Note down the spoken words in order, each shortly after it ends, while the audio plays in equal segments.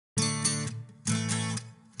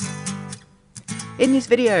In this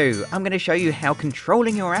video, I'm going to show you how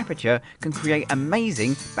controlling your aperture can create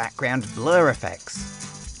amazing background blur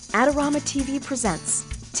effects. Adorama TV presents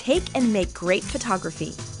Take and Make Great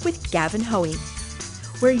Photography with Gavin Hoey,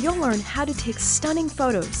 where you'll learn how to take stunning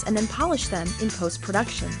photos and then polish them in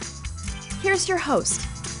post-production. Here's your host,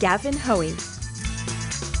 Gavin Hoey.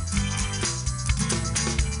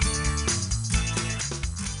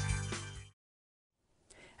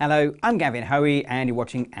 Hello, I'm Gavin Hoey and you're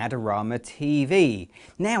watching Adorama TV.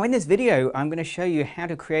 Now in this video I'm going to show you how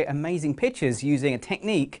to create amazing pictures using a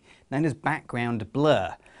technique known as background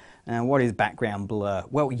blur. Now what is background blur?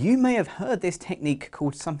 Well, you may have heard this technique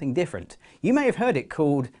called something different. You may have heard it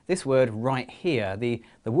called this word right here, the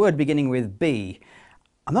word beginning with B.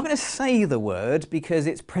 I'm not going to say the word because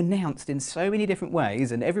it's pronounced in so many different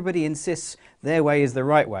ways and everybody insists their way is the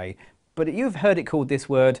right way. But you've heard it called this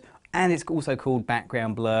word, and it's also called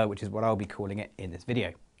background blur, which is what I'll be calling it in this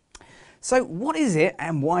video. So what is it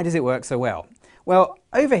and why does it work so well? Well,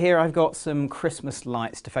 over here I've got some Christmas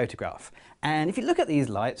lights to photograph. And if you look at these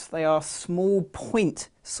lights, they are small point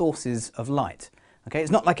sources of light. Okay,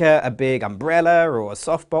 it's not like a big umbrella or a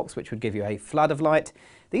softbox, which would give you a flood of light.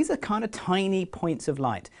 These are kind of tiny points of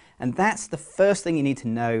light. And that's the first thing you need to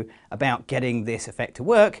know about getting this effect to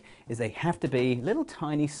work, is they have to be little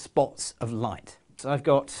tiny spots of light. So I've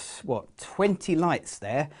got, what, 20 lights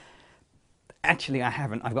there. Actually, I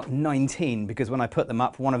haven't. I've got 19 because when I put them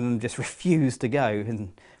up, one of them just refused to go. And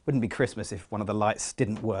it wouldn't be Christmas if one of the lights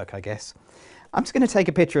didn't work, I guess. I'm just going to take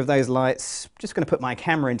a picture of those lights. Just going to put my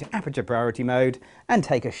camera into aperture priority mode and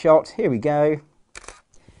take a shot. Here we go.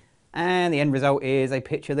 And the end result is a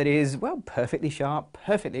picture that is, well, perfectly sharp,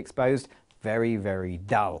 perfectly exposed, very, very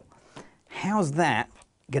dull. How's that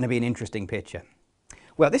going to be an interesting picture?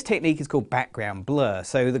 Well, this technique is called background blur,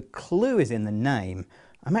 so the clue is in the name.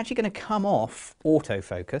 I'm actually going to come off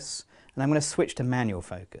autofocus and I'm going to switch to manual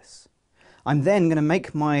focus. I'm then going to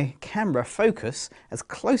make my camera focus as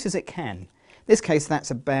close as it can. In this case,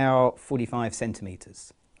 that's about 45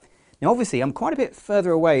 centimeters. Now, obviously, I'm quite a bit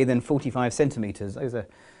further away than 45 centimeters. Those are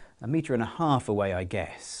 1.5 meters away, I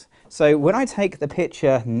guess. So when I take the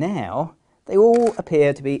picture now, they all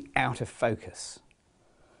appear to be out of focus.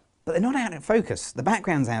 But they're not out of focus, the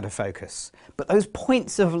background's out of focus. But those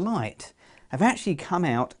points of light have actually come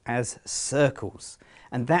out as circles.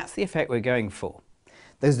 And that's the effect we're going for.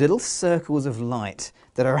 Those little circles of light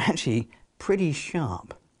that are actually pretty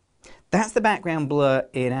sharp. That's the background blur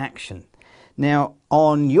in action. Now,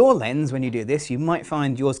 on your lens, when you do this, you might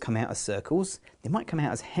find yours come out as circles. They might come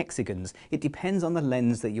out as hexagons. It depends on the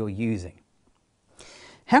lens that you're using.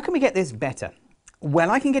 How can we get this better?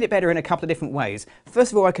 Well, I can get it better in a couple of different ways.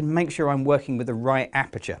 First of all, I can make sure I'm working with the right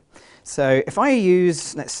aperture. So if I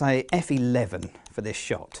use, let's say, f11 for this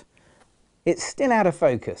shot, it's still out of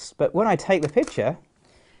focus, but when I take the picture,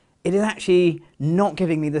 it is actually not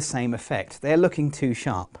giving me the same effect. They're looking too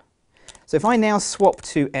sharp. So if I now swap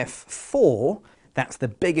to f4, that's the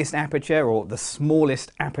biggest aperture or the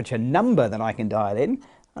smallest aperture number that I can dial in,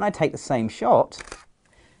 and I take the same shot,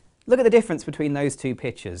 look at the difference between those two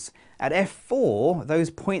pictures. At f4, those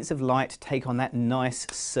points of light take on that nice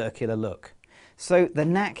circular look. So the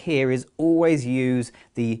knack here is always use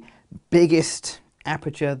the biggest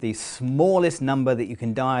aperture, the smallest number that you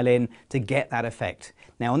can dial in to get that effect.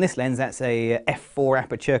 Now on this lens, that's a f4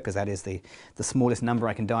 aperture because that is the smallest number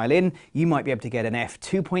I can dial in. You might be able to get an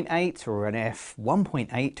f2.8 or an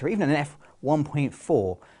f1.8 or even an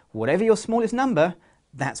f1.4. Whatever your smallest number,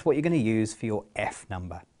 that's what you're going to use for your f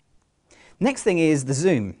number. Next thing is the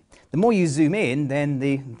zoom. The more you zoom in, then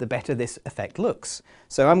the better this effect looks.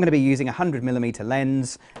 So I'm going to be using a 100mm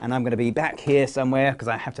lens, and I'm going to be back here somewhere, because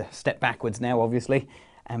I have to step backwards now, obviously.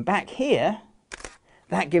 And back here,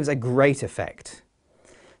 that gives a great effect.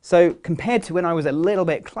 So compared to when I was a little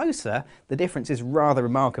bit closer, the difference is rather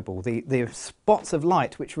remarkable. The spots of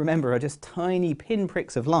light, which remember are just tiny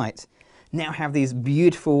pinpricks of light, now have these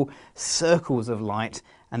beautiful circles of light,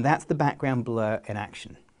 and that's the background blur in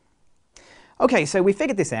action. Okay, so we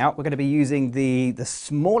figured this out. We're going to be using the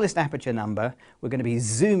smallest aperture number. We're going to be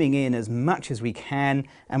zooming in as much as we can,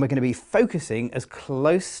 and we're going to be focusing as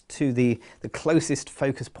close to the closest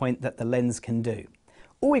focus point that the lens can do.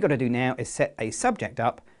 All we've got to do now is set a subject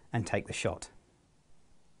up and take the shot.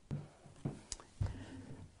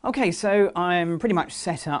 Okay, so I'm pretty much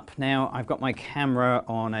set up now. I've got my camera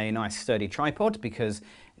on a nice sturdy tripod because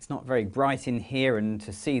it's not very bright in here, and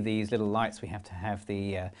to see these little lights we have to have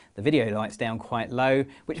the video lights down quite low,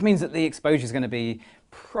 which means that the exposure is going to be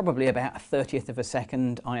probably about a 30th of a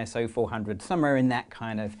second, ISO 400, somewhere in that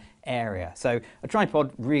kind of area. So a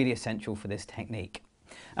tripod really essential for this technique.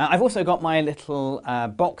 I've also got my little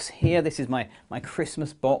box here. This is my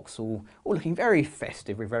Christmas box, all looking very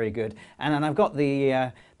festive, very good. And then I've got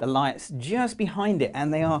the lights just behind it,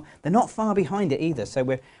 and they're not far behind it either. So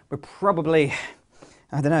we're probably,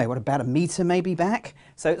 I don't know, what, about 1 meter maybe back.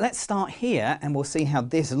 So let's start here, and we'll see how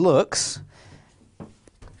this looks.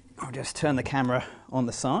 I'll just turn the camera on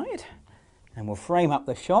the side, and we'll frame up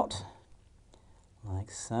the shot.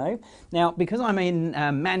 Like so. Now, because I'm in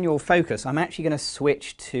manual focus, I'm actually going to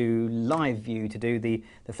switch to live view to do the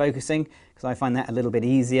focusing, because I find that a little bit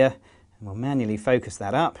easier. And we'll manually focus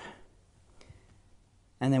that up,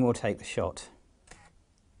 and then we'll take the shot.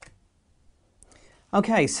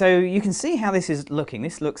 Okay, so you can see how this is looking.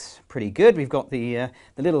 This looks pretty good. We've got the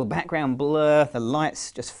little background blur, the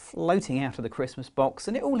lights just floating out of the Christmas box,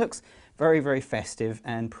 and it all looks very festive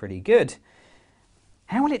and pretty good.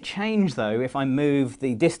 How will it change, though, if I move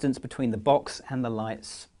the distance between the box and the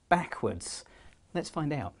lights backwards? Let's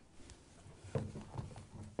find out.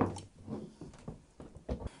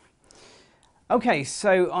 Okay,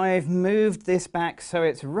 so I've moved this back so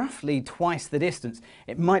it's roughly twice the distance.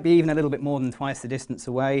 It might be even a little bit more than twice the distance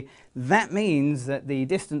away. That means that the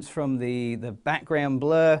distance from the background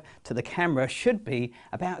blur to the camera should be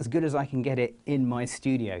about as good as I can get it in my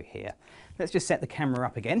studio here. Let's just set the camera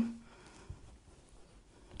up again.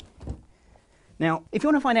 Now, if you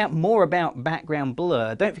want to find out more about background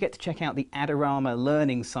blur, don't forget to check out the Adorama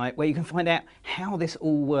learning site, where you can find out how this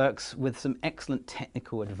all works with some excellent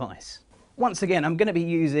technical advice. Once again, I'm going to be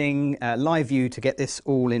using live view to get this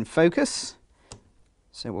all in focus.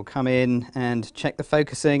 So we'll come in and check the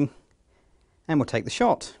focusing, and we'll take the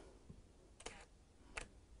shot.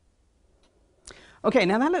 Okay,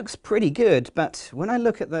 now that looks pretty good, but when I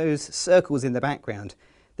look at those circles in the background,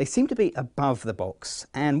 they seem to be above the box,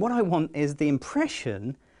 and what I want is the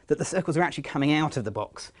impression that the circles are actually coming out of the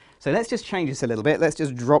box. So let's just change this a little bit. Let's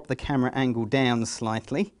just drop the camera angle down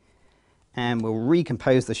slightly, and we'll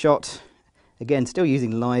recompose the shot. Again, still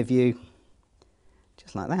using live view,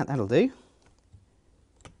 just like that. That'll do.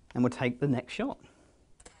 And we'll take the next shot.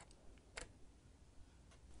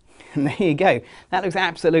 And there you go. That looks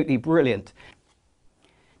absolutely brilliant.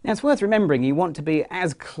 Now, it's worth remembering you want to be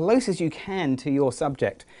as close as you can to your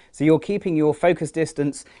subject. So you're keeping your focus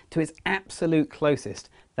distance to its absolute closest.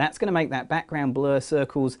 That's going to make that background blur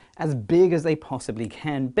circles as big as they possibly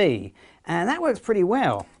can be. And that works pretty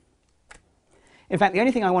well. In fact, the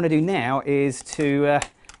only thing I want to do now is to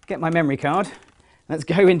get my memory card. Let's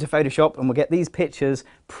go into Photoshop, and we'll get these pictures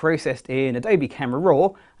processed in Adobe Camera Raw.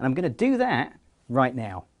 And I'm going to do that right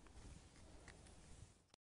now.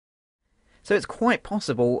 So it's quite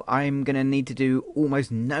possible I'm going to need to do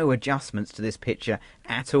almost no adjustments to this picture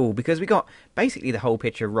at all, because we got basically the whole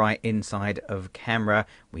picture right inside of camera.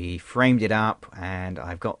 We framed it up, and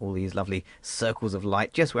I've got all these lovely circles of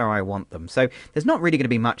light just where I want them. So there's not really going to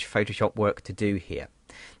be much Photoshop work to do here.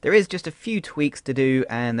 There is just a few tweaks to do,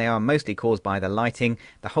 and they are mostly caused by the lighting.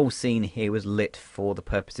 The whole scene here was lit for the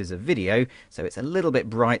purposes of video, so it's a little bit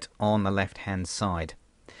bright on the left-hand side.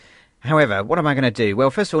 However, what am I going to do? Well,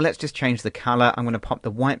 first of all, let's just change the colour. I'm going to pop the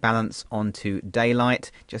white balance onto daylight,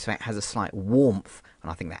 just so it has a slight warmth, and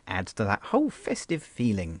I think that adds to that whole festive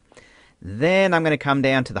feeling. Then I'm going to come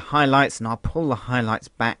down to the highlights, and I'll pull the highlights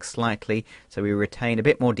back slightly so we retain a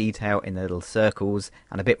bit more detail in the little circles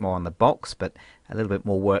and a bit more on the box, but a little bit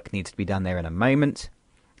more work needs to be done there in a moment.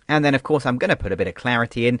 And then, of course, I'm going to put a bit of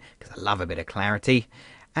clarity in, because I love a bit of clarity,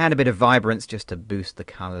 and a bit of vibrance just to boost the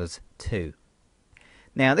colours too.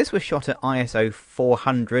 Now, this was shot at ISO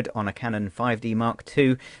 400 on a Canon 5D Mark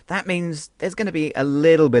II. That means there's going to be a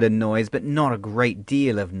little bit of noise, but not a great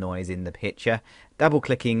deal of noise in the picture.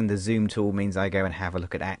 Double-clicking the zoom tool means I go and have a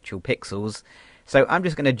look at actual pixels. So I'm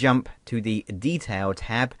just going to jump to the Detail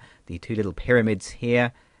tab, the two little pyramids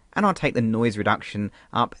here, and I'll take the noise reduction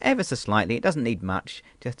up ever so slightly. It doesn't need much,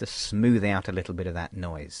 just to smooth out a little bit of that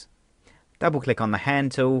noise. Double-click on the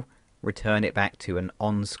hand tool, return it back to an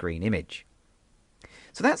on-screen image.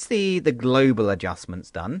 So that's the global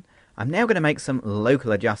adjustments done. I'm now going to make some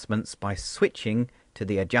local adjustments by switching to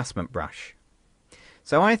the adjustment brush.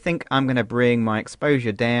 So I think I'm going to bring my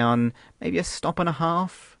exposure down maybe a stop and a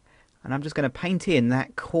half, and I'm just going to paint in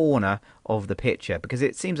that corner of the picture because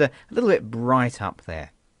it seems a little bit bright up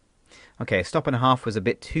there. Okay, a stop and a half was a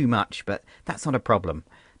bit too much, but that's not a problem.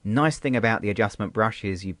 Nice thing about the adjustment brush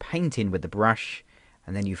is you paint in with the brush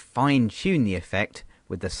and then you fine-tune the effect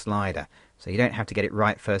with the slider. So you don't have to get it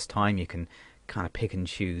right first time, you can kind of pick and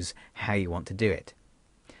choose how you want to do it.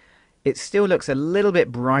 It still looks a little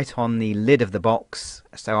bit bright on the lid of the box,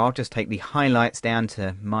 so I'll just take the highlights down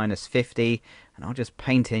to -50 and I'll just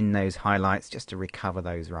paint in those highlights just to recover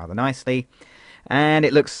those rather nicely. And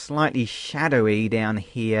it looks slightly shadowy down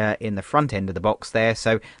here in the front end of the box there.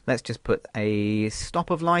 So let's just put a stop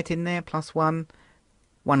of light in there, +1.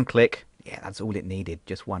 One click. Yeah, that's all it needed,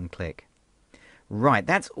 just one click. Right,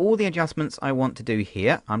 that's all the adjustments I want to do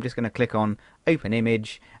here. I'm just going to click on Open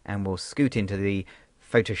Image and we'll scoot into the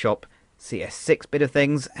Photoshop CS6 bit of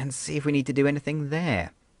things and see if we need to do anything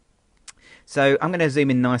there. So I'm going to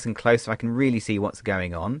zoom in nice and close so I can really see what's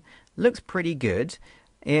going on. Looks pretty good.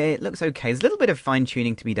 It looks okay. There's a little bit of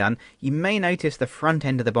fine-tuning to be done. You may notice the front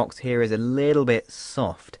end of the box here is a little bit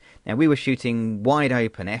soft. Now, we were shooting wide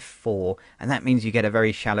open f4, and that means you get a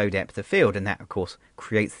very shallow depth of field, and that, of course,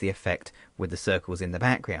 creates the effect with the circles in the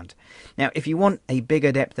background. Now, if you want a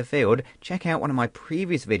bigger depth of field, check out one of my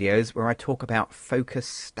previous videos where I talk about focus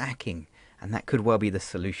stacking, and that could well be the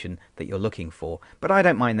solution that you're looking for. But I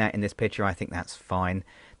don't mind that in this picture. I think that's fine.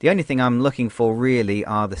 The only thing I'm looking for really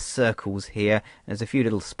are the circles here. There's a few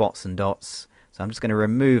little spots and dots, so I'm just going to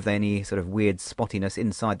remove any sort of weird spottiness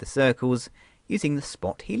inside the circles using the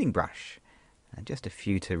spot healing brush. And just a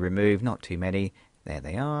few to remove, not too many. There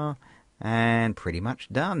they are, and pretty much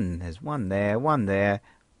done. There's one there, one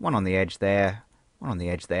on the edge there, one on the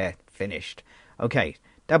edge there. Finished. Okay,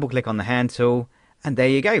 double click on the hand tool, and there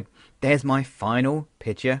you go. There's my final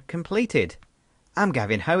picture completed. I'm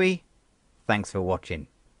Gavin Hoey. Thanks for watching.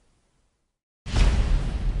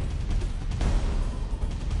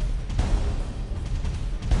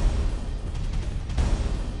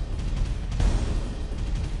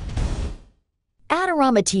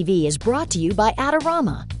 Adorama TV is brought to you by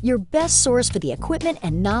Adorama, your best source for the equipment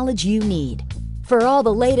and knowledge you need. For all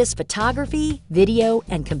the latest photography, video,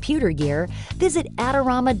 and computer gear, visit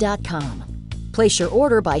Adorama.com. Place your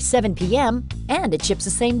order by 7 p.m. and it ships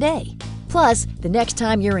the same day. Plus, the next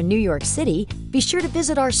time you're in New York City, be sure to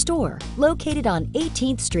visit our store located on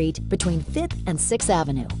 18th Street between 5th and 6th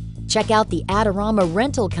Avenue. Check out the Adorama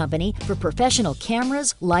Rental Company for professional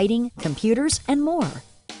cameras, lighting, computers, and more.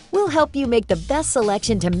 We'll help you make the best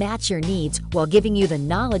selection to match your needs while giving you the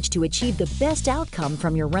knowledge to achieve the best outcome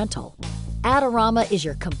from your rental. Adorama is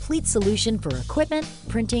your complete solution for equipment,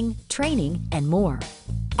 printing, training, and more.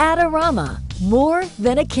 Adorama, more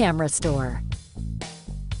than a camera store.